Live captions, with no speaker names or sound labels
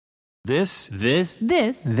This is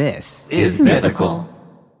mythical.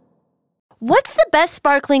 What's the best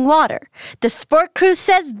sparkling water? The Sport Cruise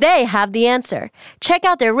says they have the answer. Check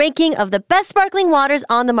out their ranking of the best sparkling waters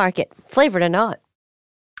on the market, flavored or not.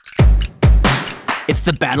 It's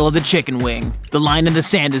the battle of the chicken wing. The line in the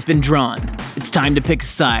sand has been drawn. It's time to pick a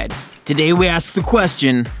side. Today we ask the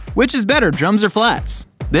question, which is better, drums or flats?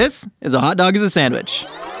 This is a hot dog as a sandwich.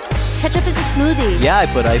 Ketchup is a smoothie. Yeah, I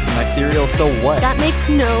put ice in my cereal, so what? That makes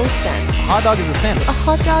no sense. A hot dog is a sandwich. A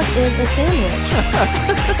hot dog is a sandwich.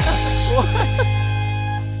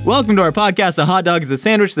 Welcome to our podcast, A Hot Dog is a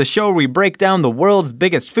Sandwich, the show where we break down the world's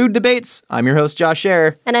biggest food debates. I'm your host, Josh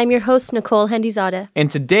Scherer. And I'm your host, Nicole Hendizadeh. And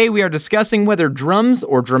today we are discussing whether drums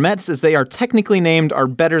or drumettes, as they are technically named, are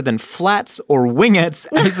better than flats or wingettes,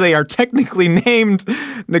 as they are technically named.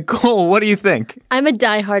 Nicole, what do you think? I'm a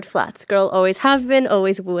diehard flats girl. Always have been,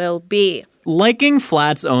 always will be. Liking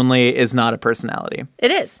flats only is not a personality. It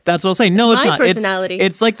is. That's what I'll say. No, it's my not. Personality.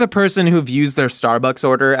 It's like the person who views their Starbucks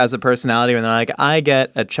order as a personality when they're like, I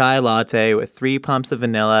get a chai latte with 3 pumps of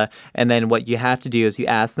vanilla, and then what you have to do is you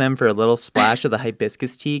ask them for a little splash of the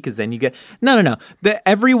hibiscus tea, because then you get... No.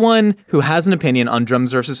 Everyone who has an opinion on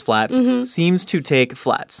drums versus flats seems to take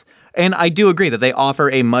flats. And I do agree that they offer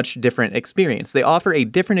a much different experience. They offer a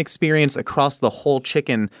different experience across the whole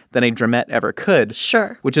chicken than a drumette ever could.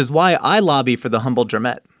 Sure. Which is why I lobby for the humble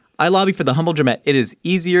drumette. It is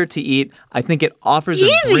easier to eat. I think it offers a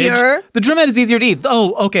bridge. The drumette is easier to eat.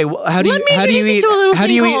 Oh, okay. How do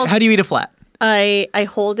you eat a flat? I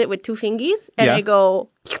hold it with 2 fingers and I go...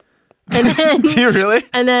 And then, do you really?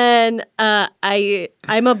 And then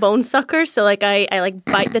I'm a bone sucker, so like I like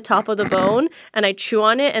bite the top of the bone and I chew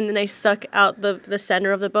on it and then I suck out the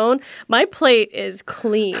center of the bone. My plate is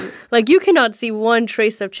clean. Like you cannot see one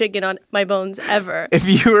trace of chicken on my bones ever. If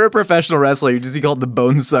you were a professional wrestler, you'd just be called the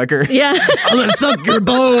bone sucker. Yeah. I'm gonna suck your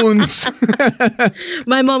bones.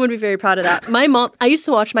 My mom would be very proud of that. I used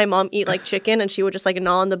to watch my mom eat like chicken and she would just like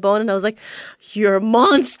gnaw on the bone and I was like, you're a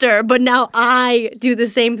monster. But now I do the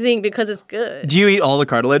same thing because it's good. Do you eat all the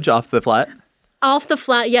cartilage off the flat? Off the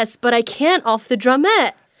flat, yes, but I can't off the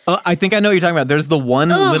drumette. I think I know what you're talking about. There's the one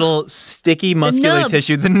little sticky muscular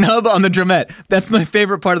tissue, the nub on the drumette. That's my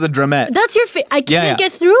favorite part of the drumette. That's your I can't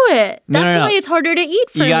get through it. That's why it's harder to eat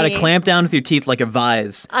for me. You gotta clamp down with your teeth like a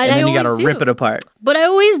vise, and then you gotta rip it apart. But I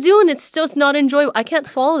always do, and it's not enjoyable. I can't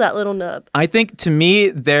swallow that little nub. I think, to me,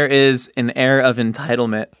 there is an air of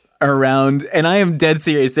entitlement around, and I am dead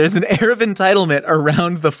serious, there's an air of entitlement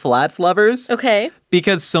around the flats lovers. Okay.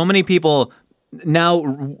 Because so many people... Now,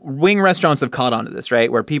 wing restaurants have caught on to this, right?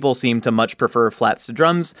 Where people seem to much prefer flats to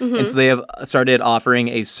drums. And so they have started offering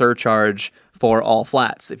a surcharge for all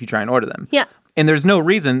flats if you try and order them. Yeah. And there's no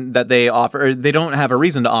reason that they don't have a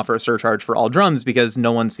reason to offer a surcharge for all drums because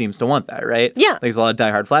no one seems to want that, right? Yeah. There's a lot of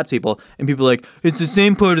diehard flats people, and people are like, it's the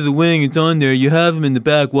same part of the wing, it's on there, you have them in the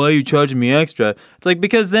back, why are you charging me extra? It's like,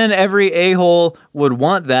 because then every a-hole would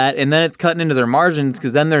want that, and then it's cutting into their margins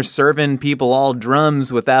because then they're serving people all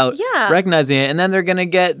drums without recognizing it, and then they're going to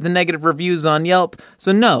get the negative reviews on Yelp.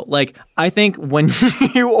 So no, I think when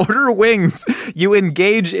you order wings, you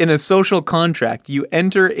engage in a social contract. You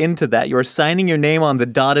enter into that. You're signing your name on the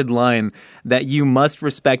dotted line that you must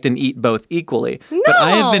respect and eat both equally. No. But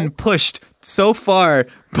I have been pushed so far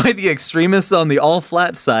by the extremists on the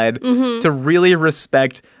all-flat side to really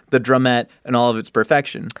respect the drumette and all of its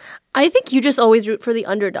perfection. I think you just always root for the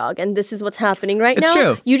underdog, and this is what's happening right now. It's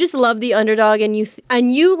true. You just love the underdog, and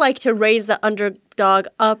you like to raise the underdog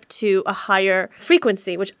up to a higher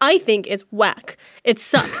frequency, which I think is whack. It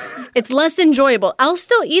sucks. It's less enjoyable. I'll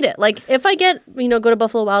still eat it. Like if I go to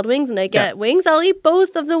Buffalo Wild Wings and I get wings, I'll eat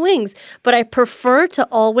both of the wings. But I prefer to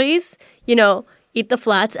always, eat the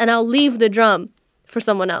flats, and I'll leave the drum for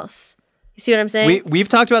someone else. You see what I'm saying? We've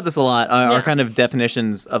talked about this a lot, our kind of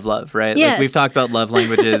definitions of love, right? Yes. Like we've talked about love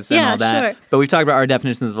languages and all that. Sure. But we've talked about our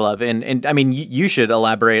definitions of love. And I mean, you should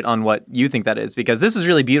elaborate on what you think that is, because this was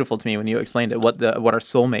really beautiful to me when you explained it, what our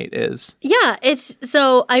soulmate is. Yeah,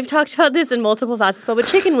 so I've talked about this in multiple facets, but with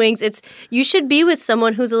chicken wings, you should be with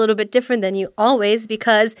someone who's a little bit different than you always,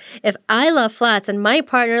 because if I love flats and my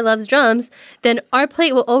partner loves drums, then our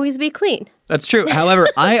plate will always be clean. That's true. However,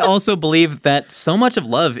 I also believe that so much of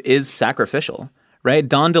love is sacrificial, right?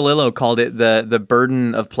 Don DeLillo called it the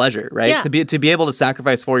burden of pleasure, right? Yeah. To be able to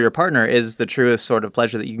sacrifice for your partner is the truest sort of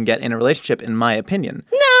pleasure that you can get in a relationship, in my opinion.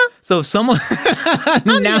 No. So if someone...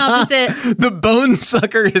 I'm the opposite. The bone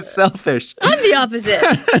sucker is selfish. I'm the opposite.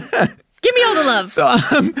 Give me all the love. So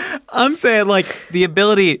I'm saying like the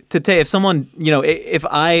ability to take, if someone, if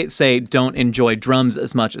I say don't enjoy drums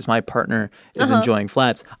as much as my partner is enjoying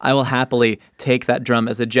flats, I will happily take that drum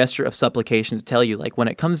as a gesture of supplication to tell you, like, when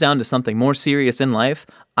it comes down to something more serious in life,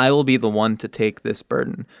 I will be the one to take this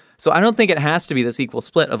burden. So I don't think it has to be this equal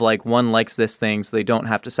split of like one likes this thing so they don't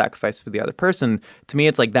have to sacrifice for the other person. To me,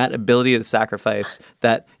 it's like that ability to sacrifice,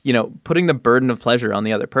 that, putting the burden of pleasure on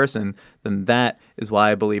the other person, then that is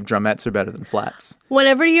why I believe drumettes are better than flats.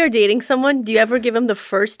 Whenever you're dating someone, do you ever give them the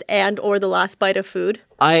first and or the last bite of food?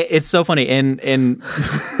 It's so funny. And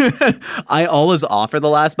I always offer the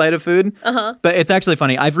last bite of food. But it's actually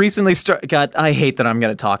funny. I've recently I hate that I'm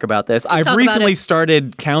going to talk about this. I've recently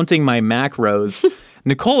started counting my macros.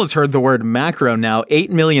 Nicole has heard the word macro now 8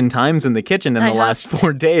 million times in the kitchen in the last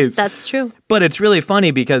 4 days. That's true. But it's really funny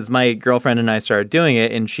because my girlfriend and I started doing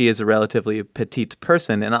it, and she is a relatively petite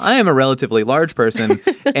person, and I am a relatively large person.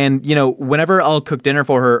 And, whenever I'll cook dinner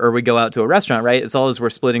for her or we go out to a restaurant, right, it's always we're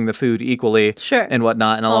splitting the food equally and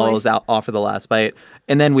whatnot, and I'll always offer the last bite.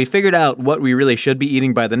 And then we figured out what we really should be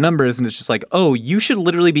eating by the numbers, and it's just like, oh, you should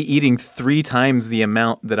literally be eating 3 times the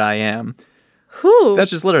amount that I am. Who? That's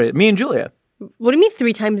just literally me and Julia. What do you mean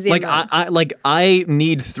 3 times the amount? I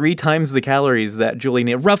need 3 times the calories that Julie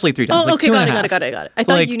needs, roughly 3 times. Oh, okay, got it. I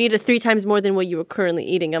thought like, you needed 3 times more than what you were currently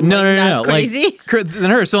eating. I'm no, that's crazy.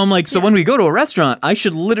 Than her. So I'm like, when we go to a restaurant, I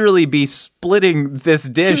should literally be splitting this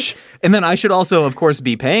dish. And then I should also, of course,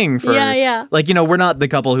 be paying for. Yeah. Like, we're not the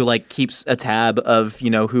couple who like keeps a tab of,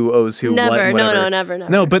 who owes who what and whatever. Never.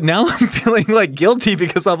 No, but now I'm feeling like guilty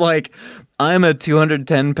because I'm like, I'm a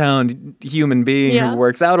 210-pound human being who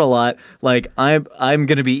works out a lot. Like, I'm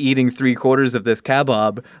going to be eating 3/4 of this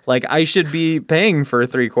kebab. Like, I should be paying for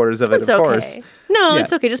 3/4 of it, of course. No,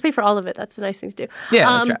 it's okay. Just pay for all of it. That's a nice thing to do.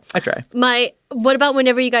 Yeah, I try. What about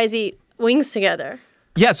whenever you guys eat wings together?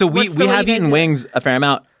 Yeah, so we have eaten wings a fair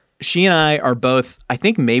amount. She and I are both, I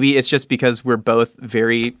think maybe it's just because we're both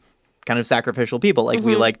very kind of sacrificial people. Like,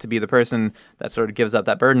 we like to be the person that sort of gives up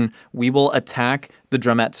that burden. We will attack the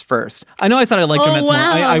drumettes first. I know I said I like drumettes more.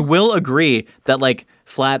 I will agree that, like,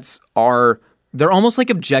 flats they're almost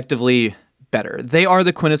like objectively better. They are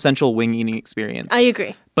the quintessential wing eating experience. I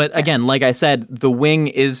agree. But again, like I said, the wing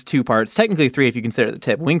is 2 parts. Technically 3 if you consider the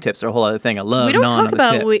tip. Wing tips are a whole other thing. I love we don't naan talk on the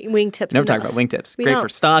tip. about wing tips Never enough. talk about wing tips. We Great don't. for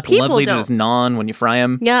stock. People Lovely don't. to just naan when you fry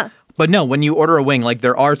them. Yeah. But no, when you order a wing, like,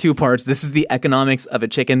 there are 2 parts. This is the economics of a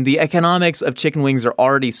chicken. The economics of chicken wings are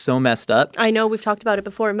already so messed up. I know, we've talked about it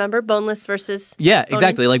before. Remember? Boneless versus Yeah, bone-in.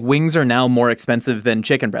 exactly. Like, wings are now more expensive than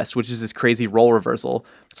chicken breast, which is this crazy role reversal.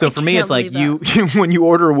 So for me, it's like you when you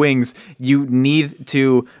order wings, you need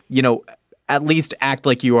to, at least act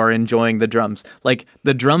like you are enjoying the drums. Like,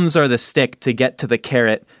 the drums are the stick to get to the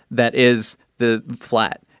carrot that is the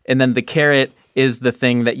flat. And then the carrot is the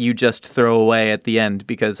thing that you just throw away at the end,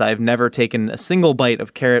 because I've never taken a single bite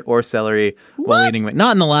of carrot or celery while eating it.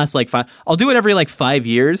 Not in the last 5. I'll do it every 5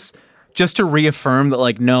 years just to reaffirm that,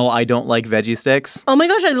 like, no, I don't like veggie sticks. Oh my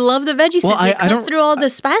gosh, I love the veggie sticks. They cut through all the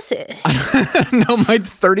spicy. No, my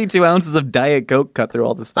 32 ounces of Diet Coke cut through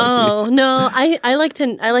all the spicy. Oh no, I like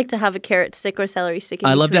to have a carrot stick or celery stick.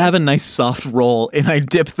 I love to have a nice soft roll, and I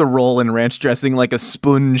dip the roll in ranch dressing like a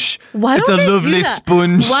sponge. Why it's don't a they lovely do that?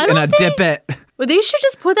 sponge, Why and don't I dip it. Well, they should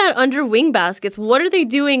just put that under wing baskets. What are they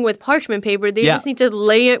doing with parchment paper? They just need to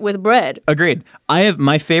lay it with bread. Agreed. I have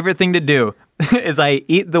my favorite thing to do is I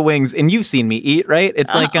eat the wings, and you've seen me eat, right?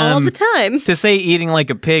 It's like all the time. To say eating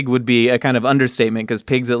like a pig would be a kind of understatement, because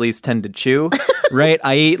pigs at least tend to chew, right?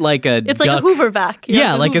 I eat like a It's duck. like a Hoover vac.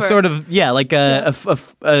 Yeah, like a sort of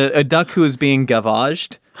a duck who's being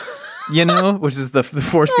gavaged. Which is the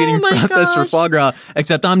force feeding process for foie gras,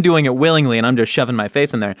 except I'm doing it willingly and I'm just shoving my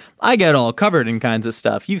face in there. I get all covered in kinds of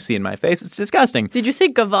stuff. You've seen my face. It's disgusting. Did you say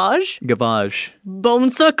gavage? Gavage. Bone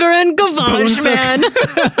sucker and gavage,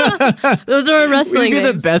 man. Those are our wrestling We'd be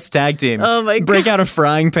the names. best tag team. Oh my God. Break out a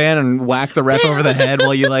frying pan and whack the ref over the head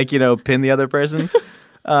while you pin the other person.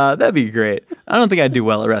 That'd be great. I don't think I'd do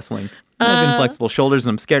well at wrestling. I have inflexible shoulders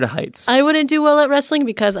and I'm scared of heights. I wouldn't do well at wrestling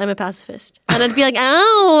because I'm a pacifist. And I'd be like,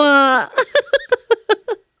 ow.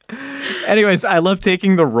 Anyways, I love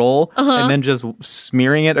taking the roll and then just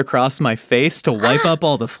smearing it across my face to wipe up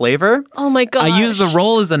all the flavor. Oh my gosh. I use the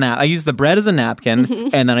roll as I use the bread as a napkin,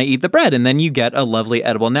 and then I eat the bread, and then you get a lovely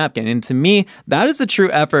edible napkin. And to me, that is a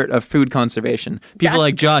true effort of food conservation. People are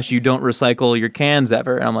like, Josh, you don't recycle your cans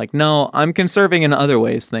ever. And I'm like, no, I'm conserving in other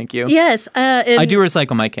ways, thank you. Yes. I do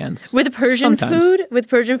recycle my cans. With Persian sometimes.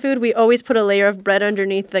 food, we always put a layer of bread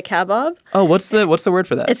underneath the kebab. Oh, what's the word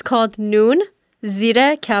for that? It's called noon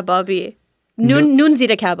zire kebabi. Noon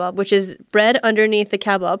zire kebab, which is bread underneath the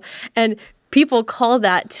kebab. And people call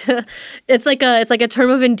that. It's like a term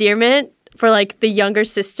of endearment for like the younger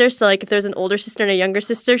sister. So like if there's an older sister and a younger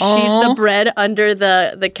sister, she's the bread under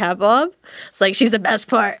the kebab. It's like she's the best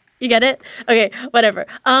part. You get it? Okay, whatever.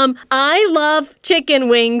 I love chicken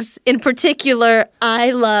wings. In particular,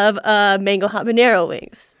 I love mango habanero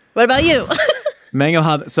wings. What about you? Mango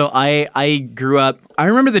habanero. So I grew up. I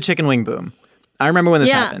remember the chicken wing boom. I remember when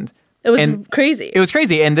this happened. It was crazy. It was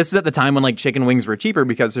crazy. And this is at the time when like chicken wings were cheaper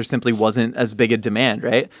because there simply wasn't as big a demand,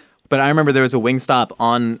 right? But I remember there was a Wingstop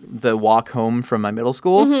on the walk home from my middle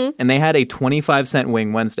school, and they had a 25-cent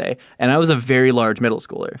wing Wednesday. And I was a very large middle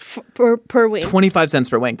schooler. Per wing. 25 cents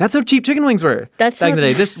per wing. That's how cheap chicken wings were That's back how- in the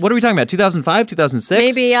day. This, what are we talking about, 2005,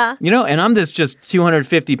 2006? Maybe, yeah. You know, and I'm this just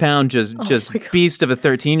 250-pound just beast of a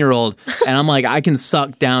 13-year-old, and I'm like, I can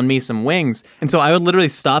suck down me some wings. And so I would literally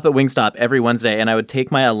stop at Wingstop every Wednesday, and I would take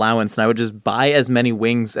my allowance, and I would just buy as many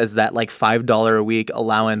wings as that like $5 a week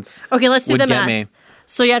allowance Okay, let's do would the get math. me.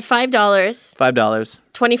 So you had $5, $5.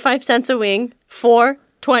 25 cents a wing,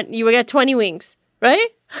 20. You would get 20 wings, right?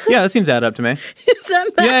 Yeah, that seems to add up to me. Is that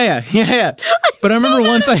math? Yeah. But I remember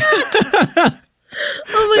once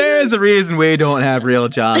Oh my There's a reason we don't have real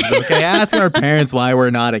jobs, okay? Ask our parents why we're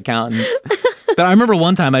not accountants. But I remember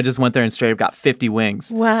one time I just went there and straight up got 50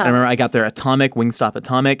 wings. Wow. I remember I got their Wingstop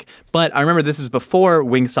Atomic. But I remember this is before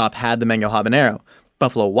Wingstop had the mango habanero.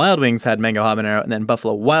 Buffalo Wild Wings had mango habanero, and then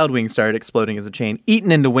Buffalo Wild Wings started exploding as a chain,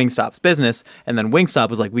 eaten into Wingstop's business. And then Wingstop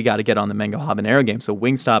was like, we got to get on the mango habanero game. So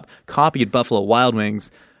Wingstop copied Buffalo Wild Wings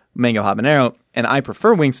mango habanero, and I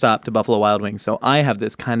prefer Wingstop to Buffalo Wild Wings. So I have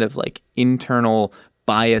this kind of like internal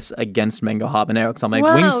bias against mango habanero because I'm like,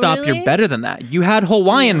 Wow, Wingstop, really? you're better than that. You had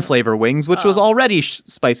Hawaiian flavor wings, which was already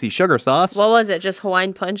spicy sugar sauce. What was it? Just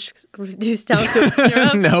Hawaiian Punch reduced down to a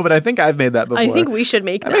syrup? No, but I think I've made that before. I think we should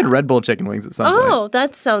make I that. made Red Bull chicken wings at some point. Oh,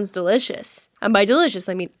 that sounds delicious. And by delicious,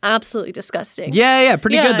 I mean absolutely disgusting. Yeah,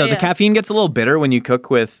 pretty Yeah, good though. yeah. The caffeine gets a little bitter when you cook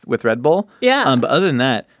with Red Bull. Yeah. But other than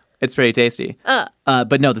that, it's pretty tasty.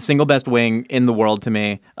 But no, the single best wing in the world to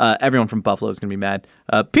me, everyone from Buffalo is going to be mad.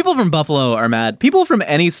 People from Buffalo are mad. People from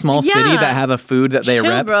any small city Yeah. that have a food that they Chill,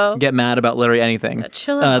 rep bro. get mad about literally anything.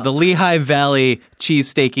 chill out. The Lehigh Valley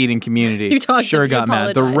cheesesteak eating community You talked sure to me, got mad.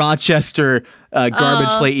 The apologize. Rochester garbage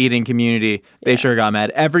plate eating community, they sure got mad.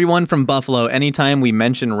 Everyone from Buffalo, anytime we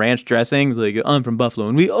mention ranch dressings, like, I'm from Buffalo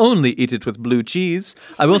and we only eat it with blue cheese.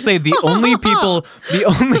 I will say the only people,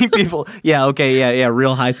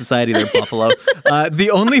 real high society there, Buffalo.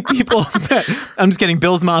 The only people that, I'm just kidding,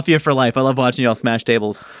 Bill's Mafia for life. I love watching y'all smash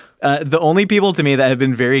tables. The only people to me that have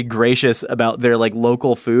been very gracious about their like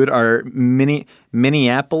local food are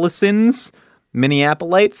Minneapolisans.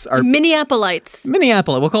 Minneapolites are Minneapolites.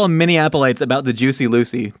 We'll call them Minneapolites about the Juicy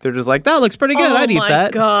Lucy. They're just like, that looks pretty good. I'd eat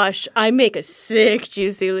that. Oh my gosh. I make a sick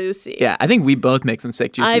Juicy Lucy. Yeah, I think we both make some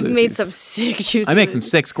sick Juicy I've Lucy's. made some sick Juicy I make some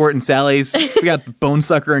sick Squirt and Sally's. We got Bone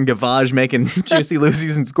Sucker and Gavage making Juicy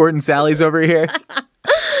Lucy's and Squirt and Sally's over here.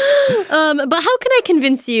 But how can I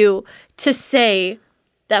convince you to say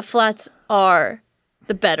that flats are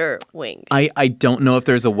the better wing? I don't know if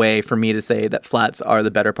there's a way for me to say that flats are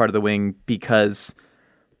the better part of the wing because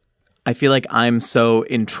I feel like I'm so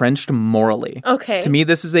entrenched morally. Okay. To me,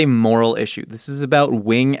 this is a moral issue. This is about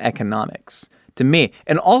wing economics. To me.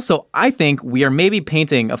 And also, I think we are maybe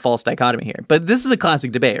painting a false dichotomy here. But this is a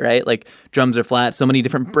classic debate, right? Like drums are flat. So many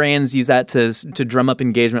different brands use that to drum up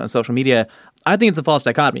engagement on social media. I think it's a false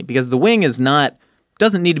dichotomy because the wing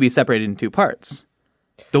doesn't need to be separated in two parts.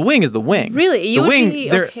 The wing is the wing. Really? You the would wing, be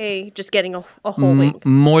they're okay just getting a whole wing?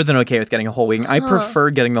 more than okay with getting a whole wing. I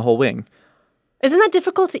prefer getting the whole wing. Isn't that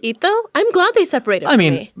difficult to eat, though? I'm glad they separated I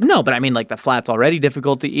mean, me. no, but I mean, like the flat's already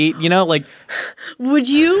difficult to eat. You know, like Would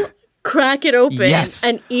you crack it open yes,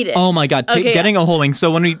 and eat it? Oh my god, Okay, getting a whole wing. So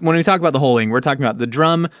when we talk about the whole wing, we're talking about the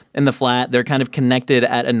drum and the flat. They're kind of connected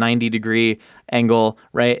at a 90-degree angle,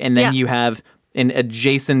 right? And then Yeah. you have an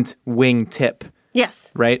adjacent wing tip.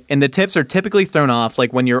 Yes. Right? And the tips are typically thrown off,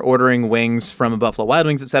 like when you're ordering wings from a Buffalo Wild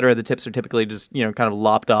Wings, et cetera, the tips are typically just, kind of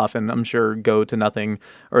lopped off and I'm sure go to nothing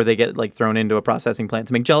or they get like thrown into a processing plant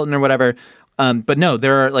to make gelatin or whatever. But no,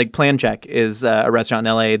 there are like Plan Check is a restaurant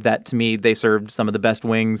in LA that to me, they served some of the best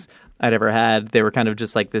wings I'd ever had. They were kind of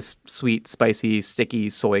just like this sweet, spicy, sticky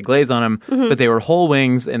soy glaze on them, but they were whole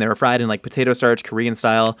wings and they were fried in like potato starch, Korean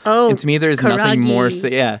style. Oh, and to me, there's nothing more.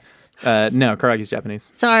 karagi. No, karage's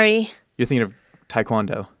Japanese. Sorry. You're thinking of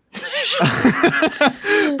Taekwondo.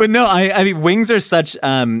 But no, I mean, wings are such,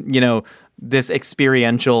 this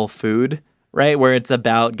experiential food, right? Where it's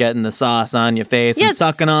about getting the sauce on your face and Yes,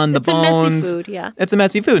 sucking on the it's a bones. messy food, yeah. It's a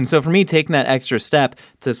messy food. And so for me, taking that extra step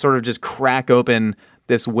to sort of just crack open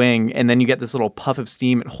this wing and then you get this little puff of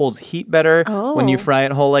steam, it holds heat better when you Oh. fry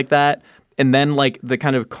it whole like that. And then like the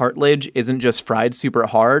kind of cartilage isn't just fried super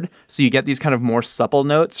hard. So you get these kind of more supple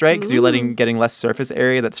notes, right? Because you're getting less surface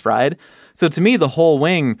area that's fried. So to me, the whole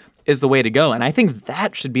wing is the way to go. And I think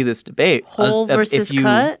that should be this debate. Whole versus if you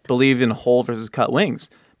cut? believe in whole versus cut wings.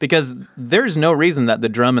 Because there's no reason that the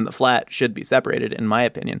drum and the flat should be separated, in my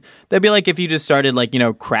opinion. That'd be like if you just started like,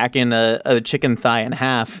 cracking a chicken thigh in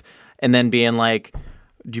half and then being like,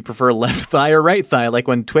 do you prefer left thigh or right thigh? Like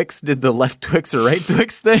when Twix did the left Twix or right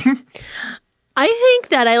Twix thing. I think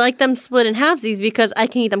that I like them split in halvesies because I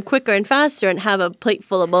can eat them quicker and faster and have a plate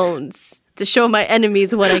full of bones to show my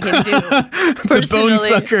enemies what I can do. The bone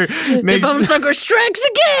sucker The bone sucker strikes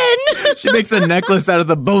again. She makes a necklace out of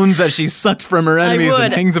the bones that she sucked from her enemies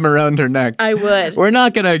and hangs them around her neck. I would. We're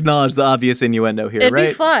not going to acknowledge the obvious innuendo here, It'd right?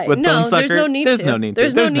 be fine. With No, bone sucker, there's no need there's to. no need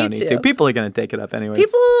There's to. no There's no need need to. to. People are going to take it up anyways.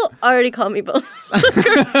 People already call me bone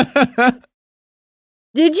sucker.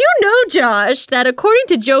 Did you know, Josh, that according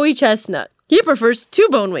to Joey Chestnut, he prefers 2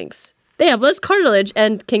 bone wings. They have less cartilage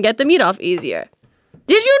and can get the meat off easier.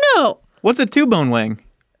 Did you know? What's a 2-bone wing?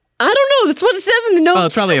 I don't know. That's what it says in the notes. Oh,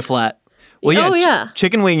 it's probably a flat. Well, yeah, Oh, yeah.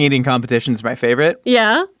 Chicken wing eating competition is my favorite.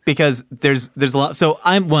 Yeah. Because there's a lot. So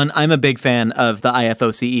I'm a big fan of the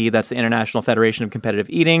IFOCE. That's the International Federation of Competitive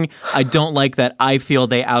Eating. I don't like that. I feel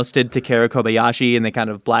they ousted Takeru Kobayashi and they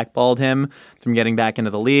kind of blackballed him from getting back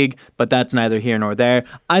into the league. But that's neither here nor there.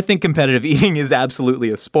 I think competitive eating is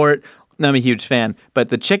absolutely a sport. I'm a huge fan. But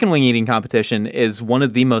the chicken wing eating competition is one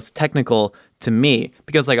of the most technical to me,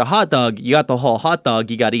 because like a hot dog, you got the whole hot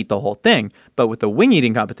dog, you got to eat the whole thing. But with the wing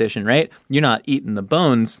eating competition, right, you're not eating the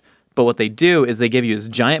bones. But what they do is they give you this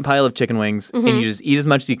giant pile of chicken wings and you just eat as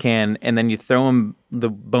much as you can. And then you throw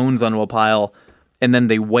the bones onto a pile and then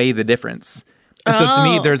they weigh the difference. And so to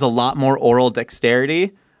me, there's a lot more oral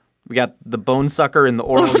dexterity. We got the bone sucker and the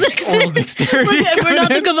oral dexterity. We're not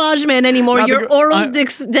the gavage man anymore. Not the You're oral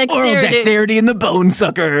dexterity. Oral dexterity and the bone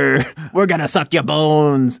sucker. We're going to suck your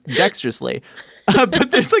bones dexterously.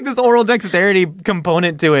 But there's like this oral dexterity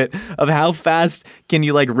component to it of how fast can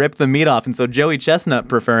you like rip the meat off. And so Joey Chestnut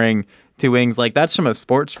preferring 2 wings, like that's from a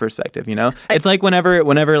sports perspective, It's like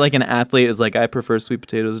whenever like an athlete is like, I prefer sweet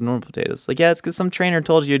potatoes and normal potatoes. Like, yeah, it's because some trainer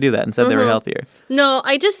told you to do that and said they were healthier. No,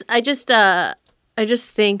 I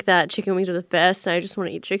just think that chicken wings are the best, and I just want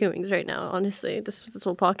to eat chicken wings right now, honestly. This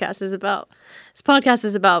whole podcast is about. This podcast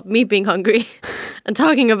is about me being hungry and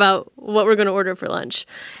talking about what we're going to order for lunch.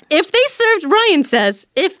 Ryan says,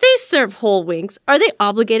 if they serve whole wings, are they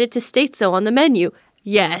obligated to state so on the menu?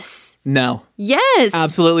 Yes. No. Yes.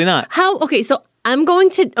 Absolutely not. How? Okay, so I'm going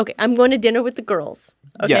to dinner with the girls.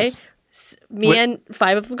 Okay? Yes. Me and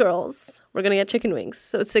 5 of the girls. We're going to get chicken wings,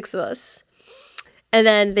 so it's 6 of us. And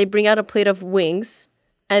then they bring out a plate of wings,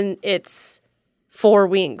 and it's 4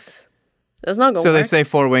 wings. That's not going to work. So they say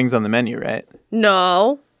 4 wings on the menu, right?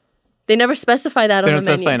 No. They never specify that on the menu. They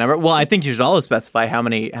don't specify a number? Well, I think you should always specify how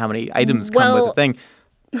many items come with the thing.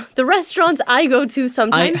 The restaurants I go to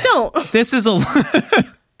sometimes don't. This is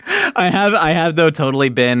I have though totally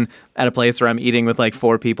been at a place where I'm eating with like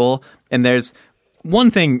 4 people, and there's one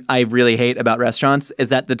thing I really hate about restaurants is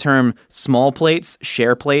that the term small plates,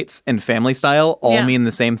 share plates, and family style all mean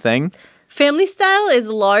the same thing. Family style is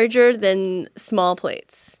larger than small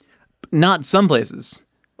plates. Not some places.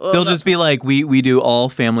 They'll just be like, we do all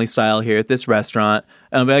family style here at this restaurant.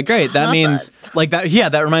 And I'll be like, great, that means like that. Yeah,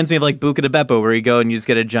 that reminds me of like Buca di Beppo, where you go and you just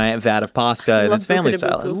get a giant vat of pasta and it's family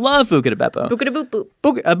style. I love Buca di Beppo. Buca di boop boop.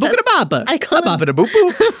 Buca di Bappa. I call it Bappa di boop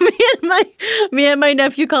boop. me and my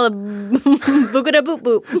nephew call it Buca di boop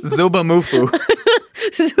boop. Zuba mufu.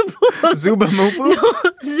 Zuba mufu?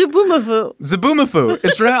 Zubumafu. Zubumafu.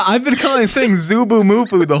 It's right. I've been saying Zubu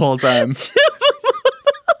mufu the whole time.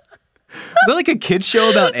 Is that like a kid's show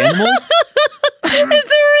about animals?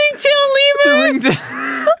 It's a ringtail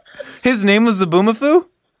lemur. His name was Zabumafu?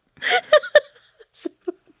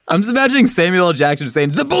 I'm just imagining Samuel L. Jackson saying,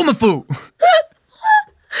 Zabumafu!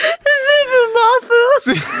 Zubumafu.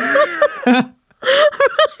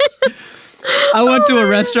 I went to a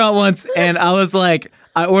restaurant once and I was like,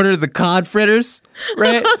 I ordered the cod fritters,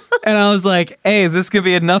 right? And I was like, hey, is this going to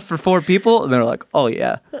be enough for 4 people? And they're like, oh,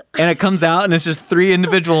 yeah. And it comes out and it's just 3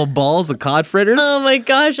 individual balls of cod fritters. Oh, my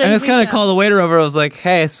gosh. And I just kind of called the waiter over. I was like,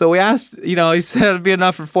 hey, so we asked, he said it'd be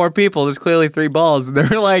enough for 4 people. There's clearly 3 balls. And they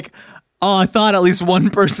were like, oh, I thought at least one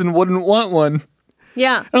person wouldn't want one.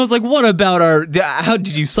 Yeah. And I was like, what about how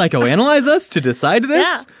did you psychoanalyze us to decide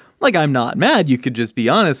this? Yeah. Like, I'm not mad. You could just be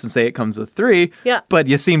honest and say it comes with 3. Yeah. But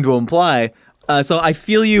you seem to imply, So I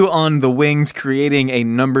feel you on the wings creating a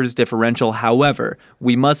numbers differential. However,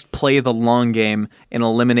 we must play the long game in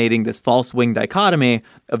eliminating this false wing dichotomy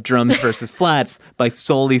of drums versus flats by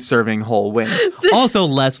solely serving whole wings. Also,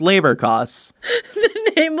 less labor costs.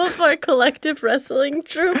 The name of our collective wrestling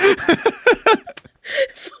troupe.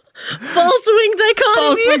 False wing dichotomy.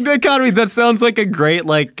 False wing dichotomy. That sounds like a great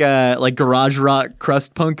like garage rock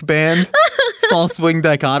crust punk band. False wing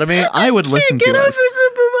dichotomy. I would listen Get to over us.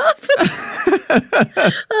 Super Muffin.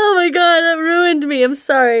 Oh my god, that ruined me. I'm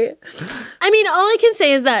sorry. I mean, all I can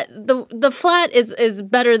say is that the flat is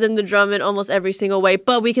better than the drum in almost every single way,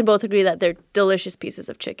 but we can both agree that they're delicious pieces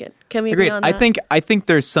of chicken. Can we agree Agreed. on that? I think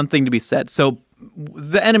there's something to be said. So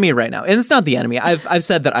the enemy right now, and it's not the enemy. I've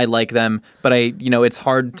said that I like them, but it's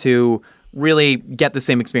hard to really get the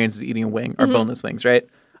same experience as eating a wing or boneless wings, right?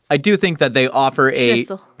 I do think that they offer a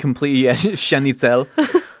Schnitzel. complete schnitzel.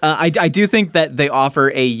 I do think that they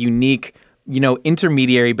offer a unique,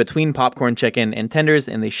 intermediary between popcorn chicken and tenders,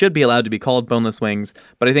 and they should be allowed to be called boneless wings.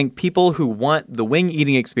 But I think people who want the wing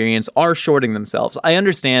eating experience are shorting themselves. I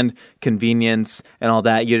understand convenience and all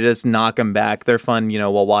that. You just knock them back. They're fun,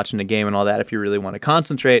 while watching a game and all that if you really want to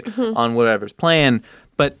concentrate on whatever's playing.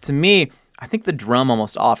 But to me, I think the drum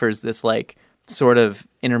almost offers this sort of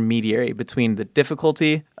intermediary between the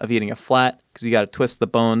difficulty of eating a flat, because you got to twist the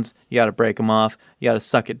bones, you got to break them off, you got to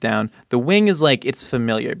suck it down. The wing is it's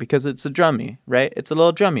familiar because it's a drummy, right? It's a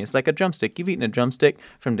little drummy. It's like a drumstick. You've eaten a drumstick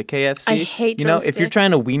from the KFC. I hate if you're drumsticks.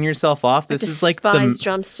 trying to wean yourself off, this is like despise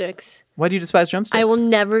drumsticks. Why do you despise drumsticks? I will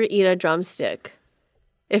never eat a drumstick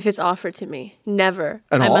if it's offered to me. Never.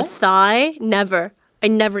 At I'm all? a thigh. Never. I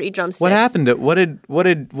never eat drumsticks. What happened?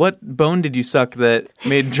 What bone did you suck that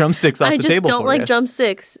made drumsticks off the I table just don't for like you?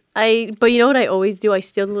 drumsticks. But you know what I always do? I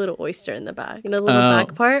steal the little oyster in the back. You know the little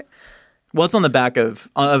back part? What's on the back of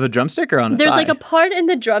a drumstick or on a There's thigh? a part in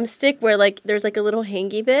the drumstick where there's a little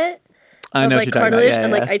hangy bit I of know what you're talking about. cartilage, Yeah,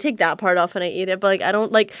 and yeah. I take that part off and I eat it. But I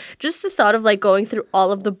don't just the thought of going through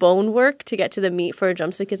all of the bone work to get to the meat for a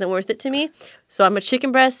drumstick isn't worth it to me. So I'm a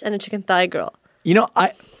chicken breast and a chicken thigh girl.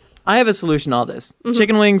 I have a solution to all this.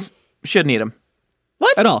 Chicken wings, shouldn't eat them.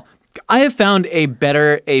 What? At all. I have found a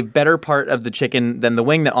better part of the chicken than the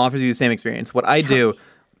wing that offers you the same experience. What I do,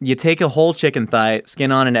 you take a whole chicken thigh,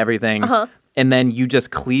 skin on and everything, and then you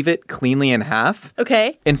just cleave it cleanly in half.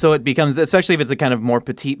 Okay. And so it becomes, especially if it's a kind of more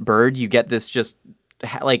petite bird, you get this just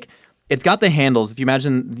it's got the handles. If you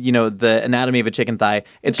imagine, the anatomy of a chicken thigh,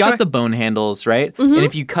 it's Sure. got the bone handles, right? And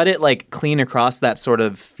if you cut it clean across that sort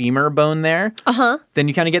of femur bone there, then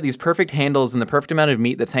you kind of get these perfect handles and the perfect amount of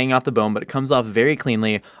meat that's hanging off the bone, but it comes off very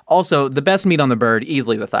cleanly. Also, the best meat on the bird,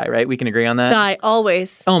 easily the thigh, right? We can agree on that. Thigh,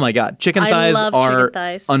 always. Oh my God. Chicken I thighs love are chicken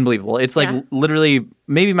thighs. unbelievable. It's Yeah. literally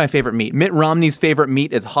maybe my favorite meat. Mitt Romney's favorite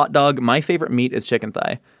meat is hot dog. My favorite meat is chicken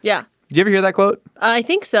thigh. Yeah. Did you ever hear that quote? I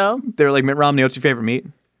think so. They were like, Mitt Romney, what's your favorite meat?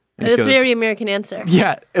 And he It's a goes, very American answer.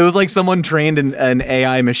 yeah, it was like someone trained in an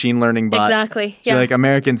AI machine learning bot. Exactly. They're Yeah. like,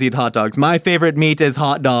 Americans eat hot dogs. My favorite meat is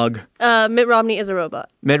hot dog. Mitt Romney is a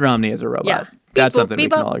robot. Mitt Romney is a robot. Yeah. That's Beep, boop, something we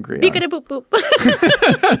beep, can bop. all agree on. Beep-a-da boop boop.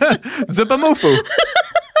 Zipamufu.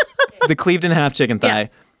 The cleaved in half chicken thigh, Yeah.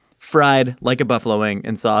 fried like a buffalo wing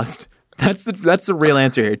and sauced. That's the real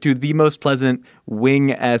answer here to the most pleasant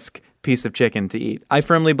wing-esque piece of chicken to eat. I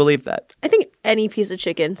firmly believe that. I think any piece of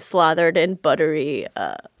chicken slathered in buttery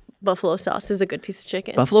buffalo sauce is a good piece of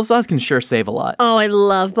chicken. Buffalo sauce can sure save a lot. Oh, I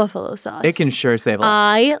love buffalo sauce. It can sure save a lot.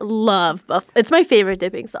 I love It's my favorite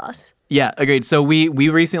dipping sauce. Yeah, agreed. So we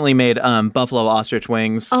recently made buffalo ostrich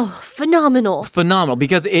wings. Oh, phenomenal. Phenomenal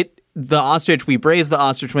because we braised the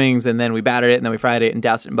ostrich wings and then we battered it and then we fried it and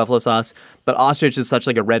doused it in buffalo sauce. But ostrich is such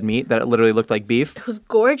a red meat that it literally looked like beef. It was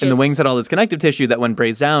gorgeous. And the wings had all this connective tissue that when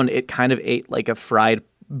braised down, it kind of ate like a fried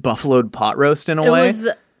buffaloed pot roast in a It way. was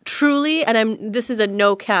truly, and this is a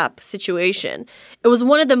no cap situation. It was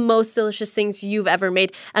one of the most delicious things you've ever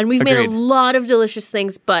made. And we've made a Agreed. lot of delicious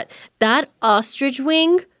things, but that ostrich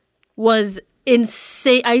wing was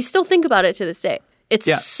insane. I still think about it to this day. It's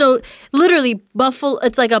Yeah. so literally buffalo.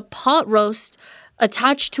 It's like a pot roast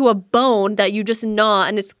attached to a bone that you just gnaw,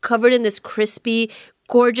 and it's covered in this crispy,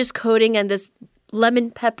 gorgeous coating and this lemon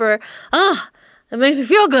pepper. It makes me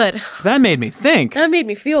feel good. That made me think. That made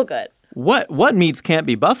me feel good. What meats can't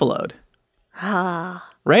be buffaloed?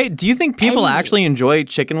 Right? Do you think people Any. actually enjoy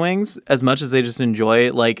chicken wings as much as they just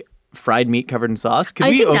enjoy fried meat covered in sauce? Could I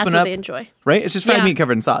we think open that's up? what they enjoy. Right? It's just fried Yeah. meat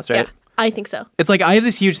covered in sauce, right? Yeah, I think so. It's I have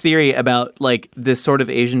this huge theory about this sort of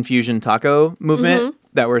Asian fusion taco movement Mm-hmm.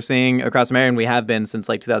 that we're seeing across America, and we have been since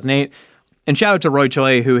 2008. And shout out to Roy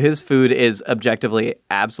Choi, who his food is objectively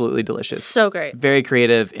absolutely delicious. So great. Very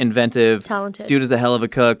creative, inventive. Talented. Dude is a hell of a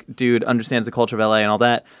cook. Dude understands the culture of LA and all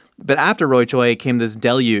that. But after Roy Choi came this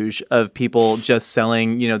deluge of people just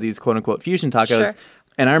selling, these quote unquote fusion tacos. Sure.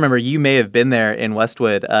 And I remember you may have been there in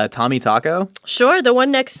Westwood, Tommy Taco. Sure, the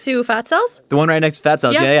one next to Fat Cells? The one right next to Fat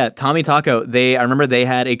Cells. Yeah. Tommy Taco. I remember they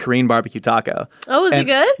had a Korean barbecue taco. Oh, was it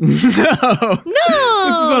good? No. No.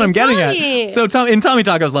 This is what I'm getting Tommy. at. So Tommy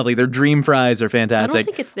Taco's lovely. Their dream fries are fantastic. I don't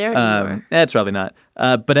think it's there anymore. It's probably not.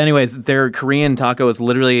 But anyways, their Korean taco is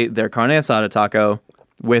literally their carne asada taco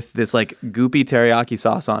with this like goopy teriyaki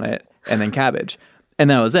sauce on it and then cabbage. And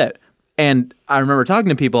that was it. And I remember talking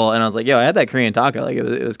to people and I was like, yo, I had that Korean taco. Like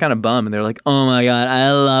it was kind of bum. And they were like, oh my God,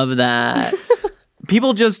 I love that.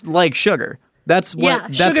 People just like sugar. That's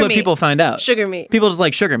what people find out. Sugar meat. People just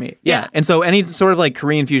like sugar meat. Yeah. Yeah. And so any sort of like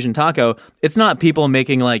Korean fusion taco, it's not people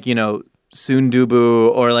making like,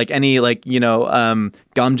 sundubu or like any like, gamjatang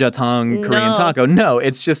Korean taco. No,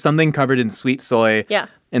 it's just something covered in sweet soy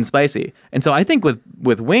and spicy. And so I think with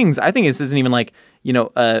wings, I think this isn't even like,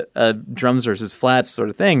 a drums versus flats sort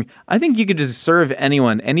of thing. I think you could just serve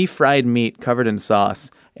anyone any fried meat covered in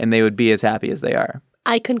sauce and they would be as happy as they are.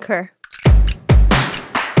 I concur.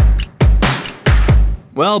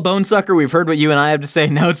 Well, Bone Sucker, we've heard what you and I have to say.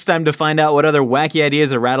 Now it's time to find out what other wacky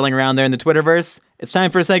ideas are rattling around there in the Twitterverse. It's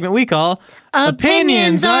time for a segment we call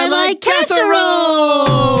Opinions Are Like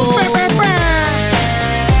Casserole!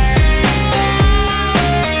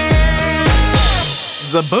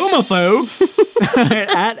 Zaboomafoo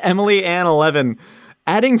at Emily Ann 11.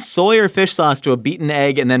 Adding soy or fish sauce to a beaten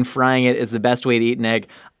egg and then frying it is the best way to eat an egg.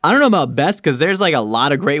 I don't know about best because there's like a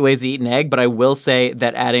lot of great ways to eat an egg, but I will say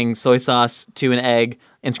that adding soy sauce to an egg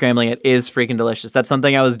and scrambling it is freaking delicious. That's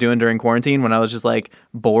something I was doing during quarantine when I was just like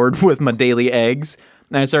bored with my daily eggs.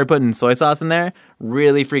 And I started putting soy sauce in there.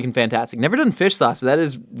 Really freaking fantastic. Never done fish sauce, but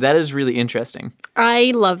that is really interesting.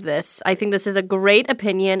 I love this. I think this is a great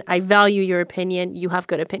opinion. I value your opinion. You have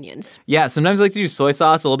good opinions. Yeah, sometimes I like to do soy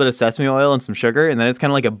sauce, a little bit of sesame oil, and some sugar, and then it's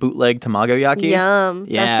kind of like a bootleg tamagoyaki. Yum.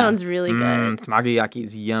 Yeah. That sounds really good. Tamagoyaki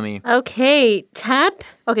is yummy. Okay, tap.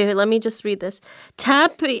 Okay, let me just read this.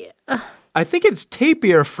 Tap. I think it's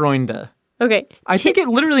Tapirfreunde. Okay. I think it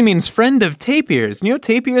literally means friend of tapirs. You know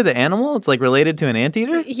tapir, the animal? It's like related to an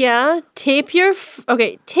anteater? Yeah. Tapir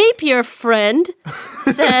friend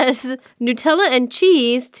says Nutella and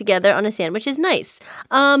cheese together on a sandwich is nice.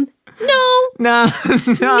 No. Nah.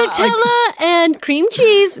 Nutella and cream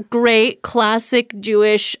cheese, great classic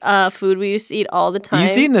Jewish food we used to eat all the time. You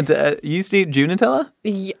used to eat Jew Nutella?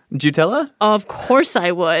 Yeah. Jutella? Of course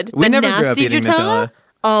I would. We the never grew up nasty eating Nutella.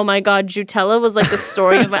 Oh my God, Jutella was like the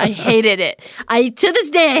story of I hated it. To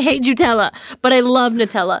this day, I hate Jutella, but I love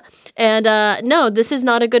Nutella. And no, this is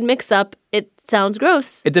not a good mix-up. It sounds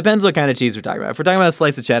gross. It depends what kind of cheese we're talking about. If we're talking about a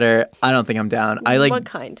slice of cheddar, I don't think I'm down. What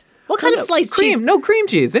kind? What kind of sliced cream? cheese? No, cream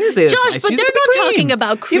cheese. They didn't say Josh, sliced but cheese. they're not talking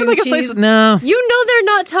about cream Even like cheese. a slice. No. You know they're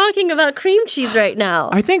not talking about cream cheese right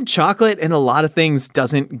now. I think chocolate and a lot of things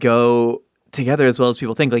doesn't go together as well as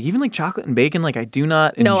people think. Like even like chocolate and bacon, like I do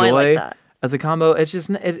not enjoy. No, I like that. As a combo,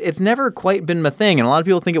 it's never quite been my thing, and a lot of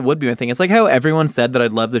people think it would be my thing. It's like how everyone said that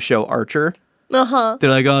I'd love the show Archer. Uh-huh. They're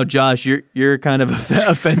like, oh, Josh, you're kind of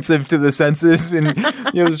offensive to the senses, and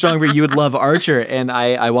strong, but you would love Archer. And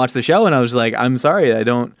I watched the show, and I was like, I'm sorry, I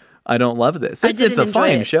don't love this. It's a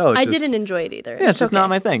fine show. I didn't enjoy it either. Yeah, it's just not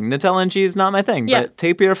my thing. Nutella and cheese, not my thing. Yeah. But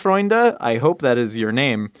Tapirfreunde, I hope that is your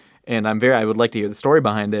name, and I would like to hear the story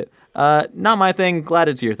behind it. Not my thing. Glad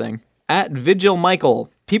it's your thing. At Vigil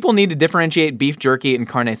Michael. People need to differentiate beef jerky and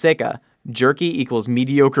carne seca. Jerky equals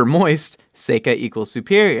mediocre moist, seca equals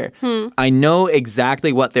superior. I know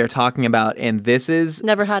exactly what they're talking about, and this is...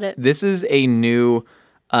 Never had it. This is a new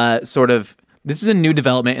this is a new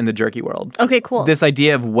development in the jerky world. Okay, cool. This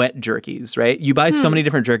idea of wet jerkies, right? You buy so many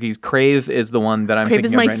different jerkies. Crave is the one that I'm Crave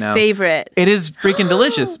thinking of right now. is my favorite. It is freaking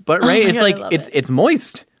delicious, but right, it's God, like I love it's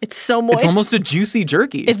moist. It's so moist. It's almost a juicy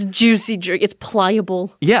jerky. It's juicy jerky. It's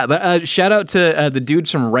pliable. Yeah, but shout out to the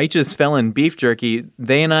dudes from Righteous Felon Beef Jerky.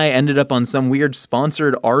 They and I ended up on some weird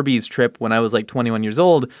sponsored Arby's trip when I was like 21 years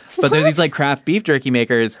old. But they're these like craft beef jerky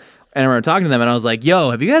makers. And I remember talking to them, and I was like,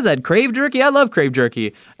 yo, have you guys had Crave jerky? I love Crave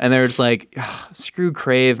jerky. And they were just like, screw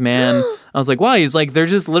Crave, man. I was like, why? He's like, they're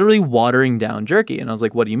just literally watering down jerky. And I was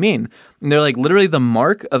like, what do you mean? And they're like, literally the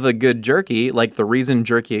mark of a good jerky, like the reason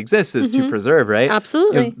jerky exists is to preserve, right?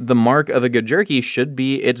 Absolutely. The mark of a good jerky should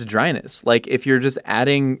be its dryness. Like if you're just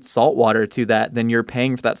adding salt water to that, then you're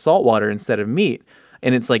paying for that salt water instead of meat.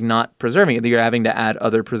 And it's like not preserving it. You're having to add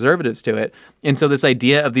other preservatives to it. And so this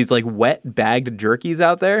idea of these like wet bagged jerkies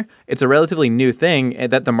out there, it's a relatively new thing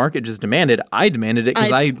that the market just demanded. I demanded it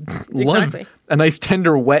because I love a nice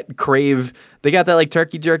tender wet crave. They got that like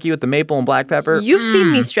turkey jerky with the maple and black pepper. You've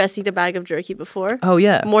seen me stress eat a bag of jerky before. Oh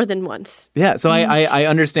yeah, more than once. Yeah, so I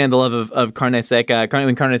understand the love of carne seca.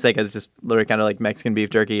 Carne seca is just literally kind of like Mexican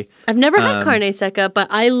beef jerky. I've never had carne seca, but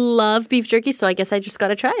I love beef jerky, so I guess I just got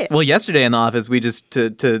to try it. Well, yesterday in the office, we just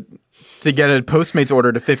to get a Postmates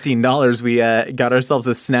order to $15, we got ourselves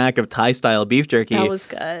a snack of Thai-style beef jerky. That was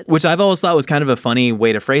good. Which I've always thought was kind of a funny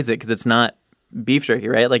way to phrase it because it's not beef jerky,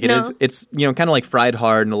 right? Like it's kind of like fried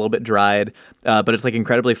hard and a little bit dried, but it's like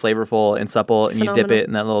incredibly flavorful and supple, and you dip it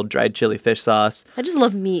in that little dried chili fish sauce. I just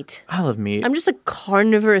love meat. I love meat. I'm just a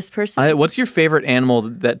carnivorous person. What's your favorite animal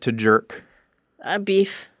to jerk?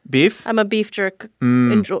 Beef. Beef? I'm a beef jerk.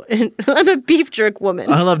 I'm a beef jerk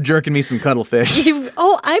woman. I love jerking me some cuttlefish.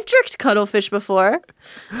 I've jerked cuttlefish before.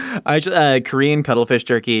 Korean cuttlefish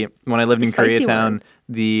jerky. When I lived in Koreatown, one.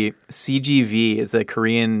 the CGV is a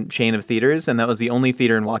Korean chain of theaters, and that was the only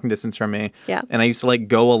theater in walking distance from me. Yeah. And I used to like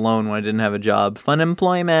go alone when I didn't have a job, fun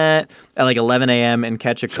employment, at like 11 a.m. and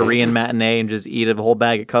catch a Korean matinee and just eat a whole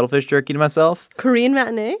bag of cuttlefish jerky to myself. Korean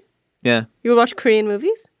matinee? Yeah. You would watch Korean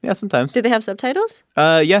movies? Yeah, sometimes. Did they have subtitles?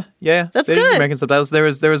 Yeah. That's they did good. American subtitles.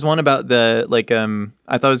 There was one about the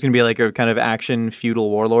I thought it was gonna be like a kind of action feudal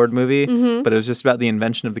warlord movie, but it was just about the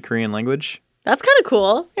invention of the Korean language. That's kind of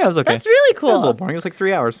cool. Yeah, it was okay. That's really cool. It was a little boring. It was like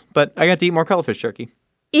 3 hours, but I got to eat more cuttlefish jerky.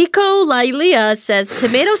 Eco Lilia says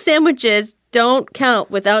tomato sandwiches don't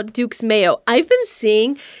count without Duke's mayo. I've been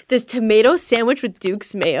seeing this tomato sandwich with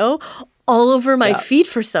Duke's mayo all over my feed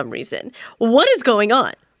for some reason. What is going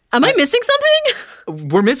on? Am I missing something?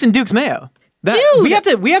 We're missing Duke's mayo. Dude! We have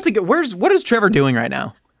to get. What is Trevor doing right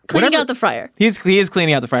now? Cleaning out the fryer. He is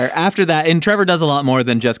cleaning out the fryer. After that, and Trevor does a lot more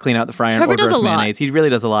than just clean out the fryer and order us mayonnaise. He really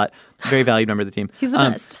does a lot. Very valued member of the team. He's the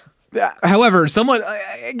best. However, someone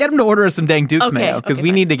get him to order us some dang Duke's mayo because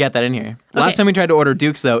we need to get that in here. Last time we tried to order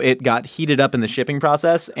Duke's, though, it got heated up in the shipping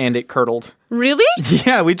process and it curdled. Really?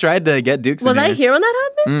 Yeah, we tried to get Duke's. Was in I here. here when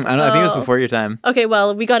that happened? I think it was before your time. Okay,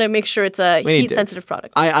 well, we got to make sure it's a heat-sensitive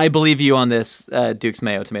product. I believe you on this Duke's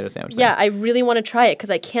mayo tomato sandwich. Yeah, I really want to try it because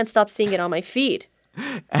I can't stop seeing it on my feed.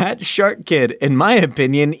 At Shark Kid, in my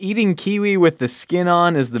opinion, eating kiwi with the skin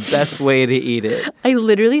on is the best way to eat it. I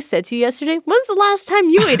literally said to you yesterday, when's the last time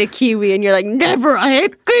you ate a kiwi? And you're like, never, I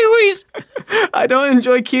hate kiwis. I don't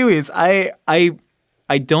enjoy kiwis.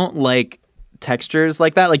 I don't like textures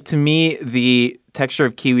like that. Like, to me, the texture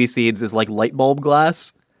of kiwi seeds is like light bulb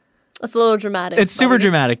glass. It's a little dramatic. It's super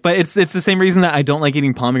dramatic, but it's the same reason that I don't like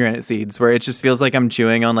eating pomegranate seeds, where it just feels like I'm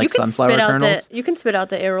chewing on like sunflower kernels. You can spit out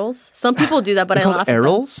the arrows. Some people do that, but I laugh at them.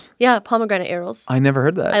 Arrows? Yeah, pomegranate arrows. I never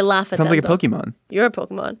heard that. I laugh at Sounds them, like a Pokemon. You're a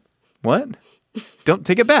Pokemon. What? Don't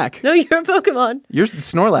take it back. No, you're a Pokemon. You're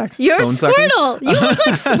Snorlax. You're bone Squirtle. You look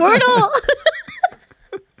like Squirtle.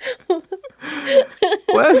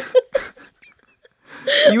 What?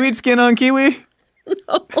 You eat skin on kiwi?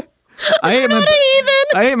 No. I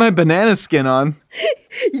ate my banana skin on.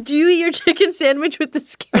 Do you eat your chicken sandwich with the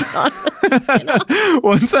skin on?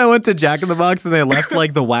 Once I went to Jack in the Box and they left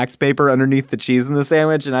like the wax paper underneath the cheese in the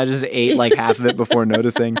sandwich, and I just ate like half of it before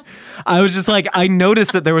noticing. I was just like, I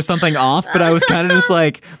noticed that there was something off, but I was kind of just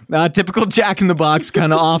like, typical Jack in the Box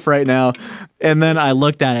kind of off right now. And then I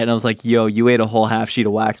looked at it and I was like, yo, you ate a whole half sheet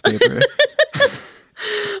of wax paper.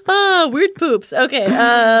 Weird poops.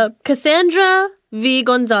 Okay. Cassandra V.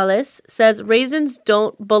 Gonzalez says raisins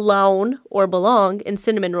don't belong in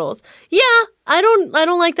cinnamon rolls. Yeah, I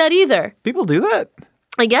don't like that either. People do that?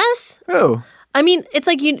 I guess. Oh. I mean, it's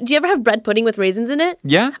like, do you ever have bread pudding with raisins in it?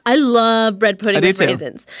 Yeah. I love bread pudding with too.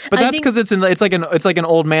 raisins. But that's because it's like an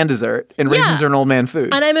old man dessert, and raisins are an old man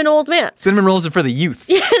food. And I'm an old man. Cinnamon rolls are for the youth.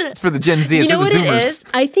 It's for the Gen Z. It's You know for the what Zoomers. it is?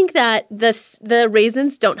 I think that the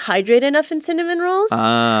raisins don't hydrate enough in cinnamon rolls,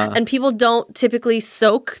 and people don't typically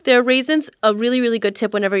soak their raisins. A really, really good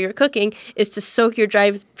tip whenever you're cooking is to soak your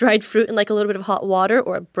dried fruit in like a little bit of hot water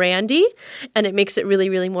or a brandy, and it makes it really,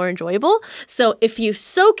 really more enjoyable. So if you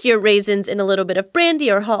soak your raisins in a little bit of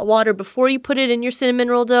brandy or hot water before you put it in your cinnamon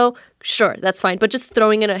roll dough, sure, that's fine. But just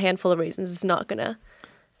throwing in a handful of raisins is not good.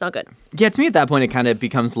 Yeah, to me at that point, it kind of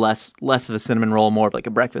becomes less of a cinnamon roll, more of like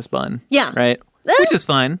a breakfast bun. Yeah. Right? Which is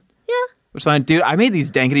fine. Yeah. Which is fine. Dude, I made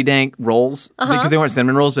these dankety dank rolls because they weren't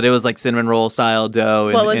cinnamon rolls, but it was like cinnamon roll style dough.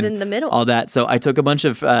 And, what was in the middle? All that. So I took a bunch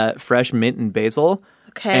of fresh mint and basil.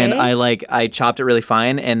 Okay. And I chopped it really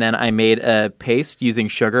fine, and then I made a paste using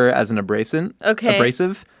sugar as an abrasive.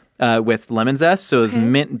 With lemon zest. So it was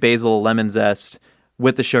mint, basil, lemon zest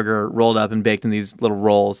with the sugar rolled up and baked in these little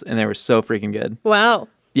rolls, and they were so freaking good. Wow.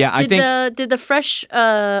 Yeah, I think did the fresh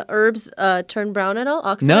herbs turn brown at all?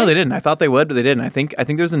 Oxidize? no, they didn't. I thought they would, but they didn't. I think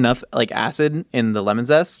there's enough like acid in the lemon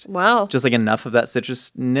zest. Wow. Just like enough of that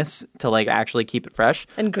citrusness to like actually keep it fresh.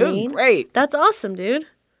 And green. It was great. That's awesome, dude.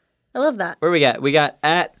 I love that. Where we got? We got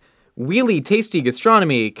at Wheelie Tasty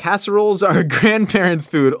Gastronomy. Casseroles are grandparents'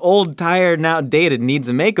 food. Old, tired, and outdated. Needs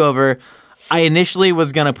a makeover. I initially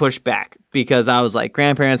was gonna push back because I was like,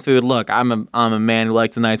 grandparents' food. Look, I'm a man who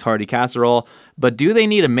likes a nice hearty casserole, but do they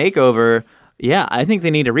need a makeover? Yeah, I think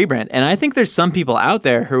they need a rebrand, and I think there's some people out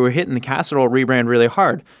there who are hitting the casserole rebrand really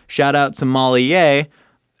hard. Shout out to Molly Ye of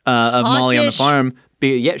Hot Molly on the Dish. Farm.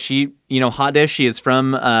 Yeah, she, Hot Dish. She is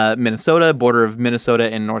from Minnesota, border of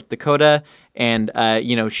Minnesota and North Dakota, and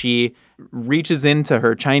she reaches into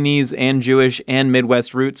her Chinese and Jewish and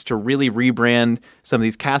Midwest roots to really rebrand some of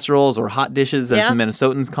these casseroles or hot dishes, as Yeah. the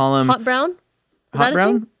Minnesotans call them. Hot brown? Is Hot that a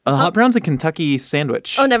brown? thing? Hot brown's a Kentucky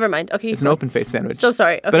sandwich. Oh, never mind. Okay. It's an open face sandwich. So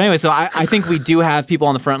sorry. Okay. But anyway, so I think we do have people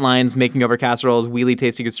on the front lines making over casseroles. Wheelie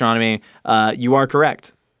Tasty Gastronomy. You are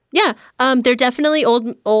correct. Yeah, they're definitely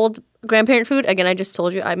old grandparent food. Again, I just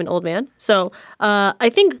told you I'm an old man. So I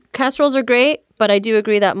think casseroles are great, but I do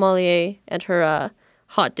agree that Mollier and her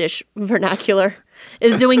hot dish vernacular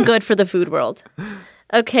is doing good for the food world.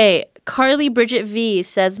 Okay, Carly Bridget V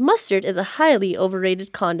says mustard is a highly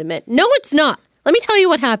overrated condiment. No, it's not. Let me tell you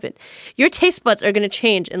what happened. Your taste buds are going to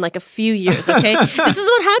change in like a few years, okay? This is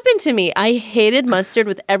what happened to me. I hated mustard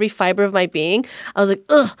with every fiber of my being. I was like,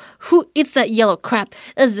 ugh, who eats that yellow crap?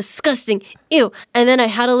 That's disgusting. Ew. And then I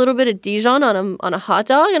had a little bit of Dijon on a hot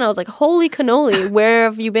dog, and I was like, holy cannoli, where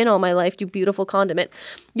have you been all my life, you beautiful condiment?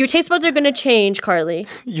 Your taste buds are going to change, Carly.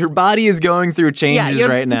 Your body is going through changes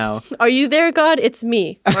right now. Are you there, God? It's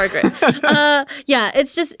me, Margaret. Yeah,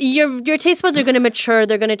 it's just your taste buds are going to mature.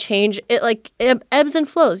 They're going to change. It ebbs and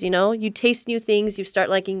flows, You taste new things. You start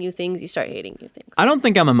liking new things. You start hating new things. I don't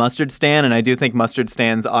think I'm a mustard stan, and I do think mustard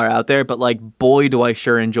stans are out there, but like, boy, do I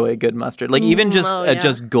sure enjoy a good mustard. Like, even just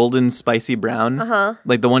just golden spicy brown,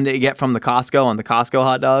 like the one that you get from the Costco on the Costco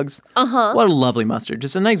hot dogs. What a lovely mustard!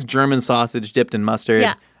 Just a nice German sausage dipped in mustard.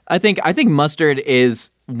 Yeah. I think mustard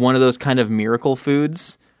is one of those kind of miracle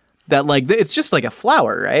foods that like it's just like a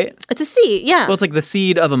flower, right? It's a seed, yeah. Well, it's like the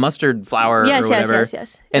seed of a mustard flower Yes, or yes, whatever.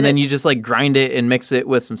 yes. And It then is. you just like grind it and mix it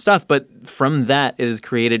with some stuff. But from that, it has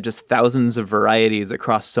created just thousands of varieties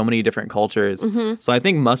across so many different cultures. Mm-hmm. So I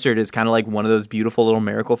think mustard is kind of like one of those beautiful little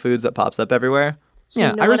miracle foods that pops up everywhere.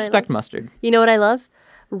 Yeah, know I what I respect like? mustard. You know what I love?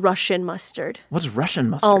 Russian mustard. What's Russian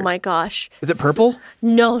mustard? Oh my gosh. Is it purple?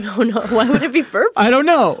 No. Why would it be purple? I don't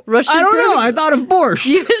know. Russian I don't know. purple? I thought of borscht.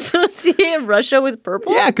 You associate Russia with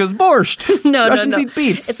purple? Yeah, because borscht. No, Russians no. eat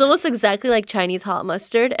beets. It's almost exactly like Chinese hot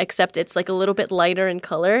mustard, except it's like a little bit lighter in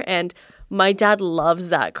color. And my dad loves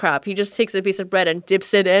that crap. He just takes a piece of bread and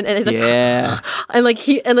dips it in, and it's like, Yeah. and like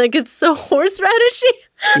it's so horseradishy.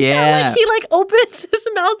 Yeah. And he opens his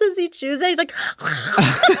mouth as he chews it. He's like,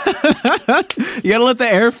 You gotta let the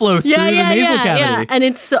air flow through the nasal cavity. yeah. And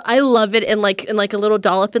it's so I love it in like a little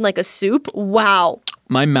dollop in like a soup. Wow.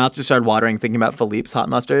 My mouth just started watering thinking about Philippe's hot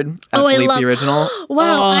mustard. Oh, I Philippe love- the original.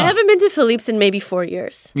 Wow. Oh. I haven't been to Philippe's in maybe 4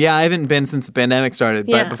 years. Yeah, I haven't been since the pandemic started,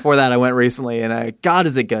 but Yeah. before that I went recently, and God,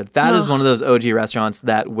 is it good? That is one of those OG restaurants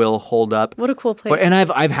that will hold up. What a cool place. And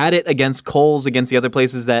I've had it against Kohl's, against the other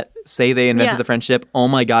places that say they invented Yeah. the friendship. Oh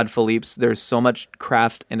my God, Philippe's! There's so much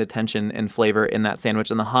craft and attention and flavor in that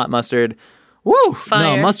sandwich, and the hot mustard. Woo!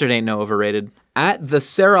 Fire. No, mustard ain't no overrated. At the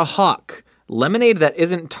Sarah Hawk, lemonade that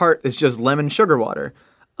isn't tart is just lemon sugar water.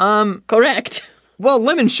 Correct. Well,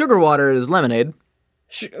 lemon sugar water is lemonade.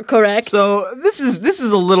 Correct. So this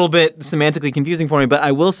is a little bit semantically confusing for me, but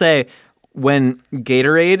I will say when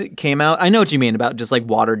Gatorade came out, I know what you mean about just like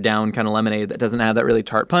watered down kind of lemonade that doesn't have that really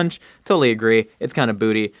tart punch. Totally agree. It's kind of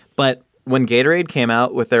booty. But when Gatorade came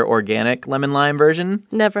out with their organic lemon lime version,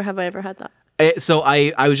 Never have I ever had that. so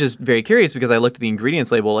I was just very curious because I looked at the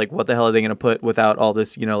ingredients label, like what the hell are they going to put without all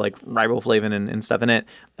this, like riboflavin and stuff in it.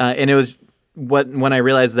 And it was when I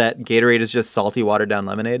realized that Gatorade is just salty, watered down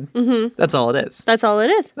lemonade. Mm-hmm. That's all it is. That's all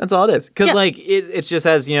it is. That's all it is. Because, Yeah. it just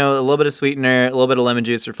has, a little bit of sweetener, a little bit of lemon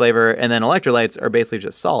juice for flavor, and then electrolytes are basically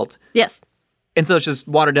just salt. Yes. And so it's just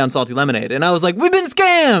watered down salty lemonade. And I was like, we've been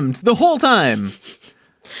scammed the whole time.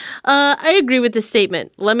 I agree with this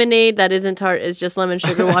statement. Lemonade that isn't tart is just lemon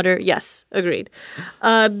sugar water. Yes, agreed.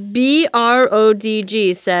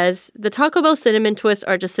 BRODG says the Taco Bell cinnamon twists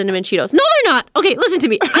are just cinnamon Cheetos. No, they're not. Okay, listen to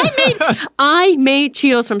me. I made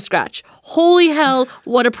Cheetos from scratch. Holy hell,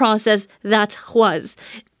 what a process that was.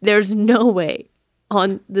 There's no way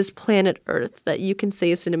on this planet Earth that you can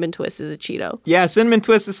say a cinnamon twist is a Cheeto. Yeah, cinnamon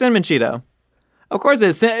twist is cinnamon Cheeto. Of course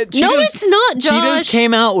it's Cheetos. No, it's not, Josh. Cheetos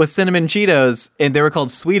came out with cinnamon Cheetos, and they were called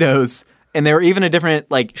Sweetos, and they were even a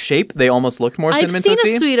different like shape. They almost looked more cinnamon I've seen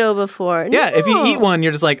twisty. a Sweeto before. Yeah, No. if you eat one,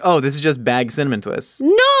 you're just like, oh, this is just bagged cinnamon twists.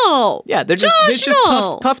 No. Yeah, they're just Josh, it's just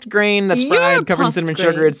no. puffed grain that's You're fried, covered in puffed cinnamon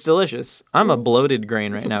grain. sugar. It's delicious. I'm a bloated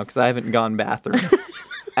grain right now because I haven't gone bathroom.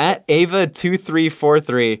 At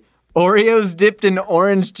Ava2343, Oreos dipped in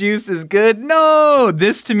orange juice is good. No,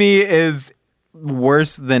 this to me is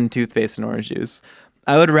worse than toothpaste and orange juice.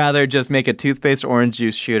 I would rather just make a toothpaste orange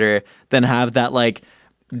juice shooter than have that like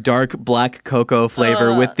dark black cocoa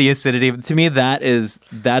flavor with the acidity. To me,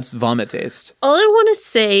 that's vomit taste. All I want to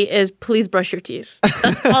say is please brush your teeth.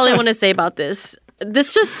 That's all I want to say about this.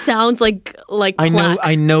 This just sounds like plaque.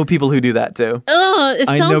 I know people who do that too. Ugh, it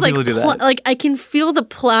I sounds know like people do that. like I can feel the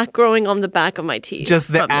plaque growing on the back of my teeth.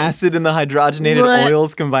 Just the from this. acid and the hydrogenated What?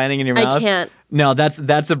 oils combining in your I mouth. can't. No, that's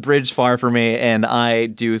a bridge far for me, and I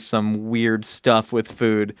do some weird stuff with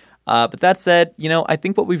food. But that said, I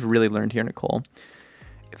think what we've really learned here, Nicole,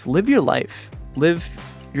 it's live your life, live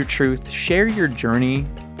your truth, share your journey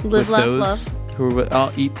Live, with laugh, those who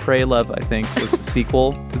are Eat, Pray, Love, I think, was the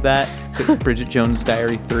sequel to that, to Bridget Jones'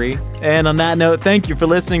 Diary 3. And on that note, thank you for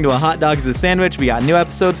listening to A Hot Dog is a Sandwich. We got new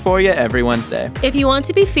episodes for you every Wednesday. If you want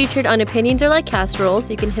to be featured on Opinions Are Like Casseroles,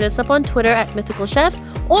 you can hit us up on Twitter at Mythical Chef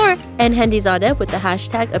or NHendyZadeh with the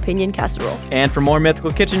hashtag Opinion Casserole. And for more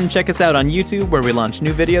Mythical Kitchen, check us out on YouTube where we launch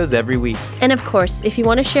new videos every week. And of course, if you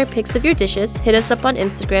want to share pics of your dishes, hit us up on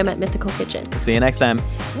Instagram at Mythical Kitchen. See you next time.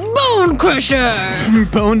 Bone Crusher!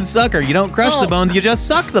 Bone Sucker. You don't crush Oh. the bones, you just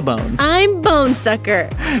suck the bones. I'm Bone Sucker.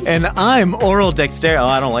 And I'm Oral Dexter. Oh,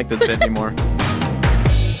 I don't like this bit anymore.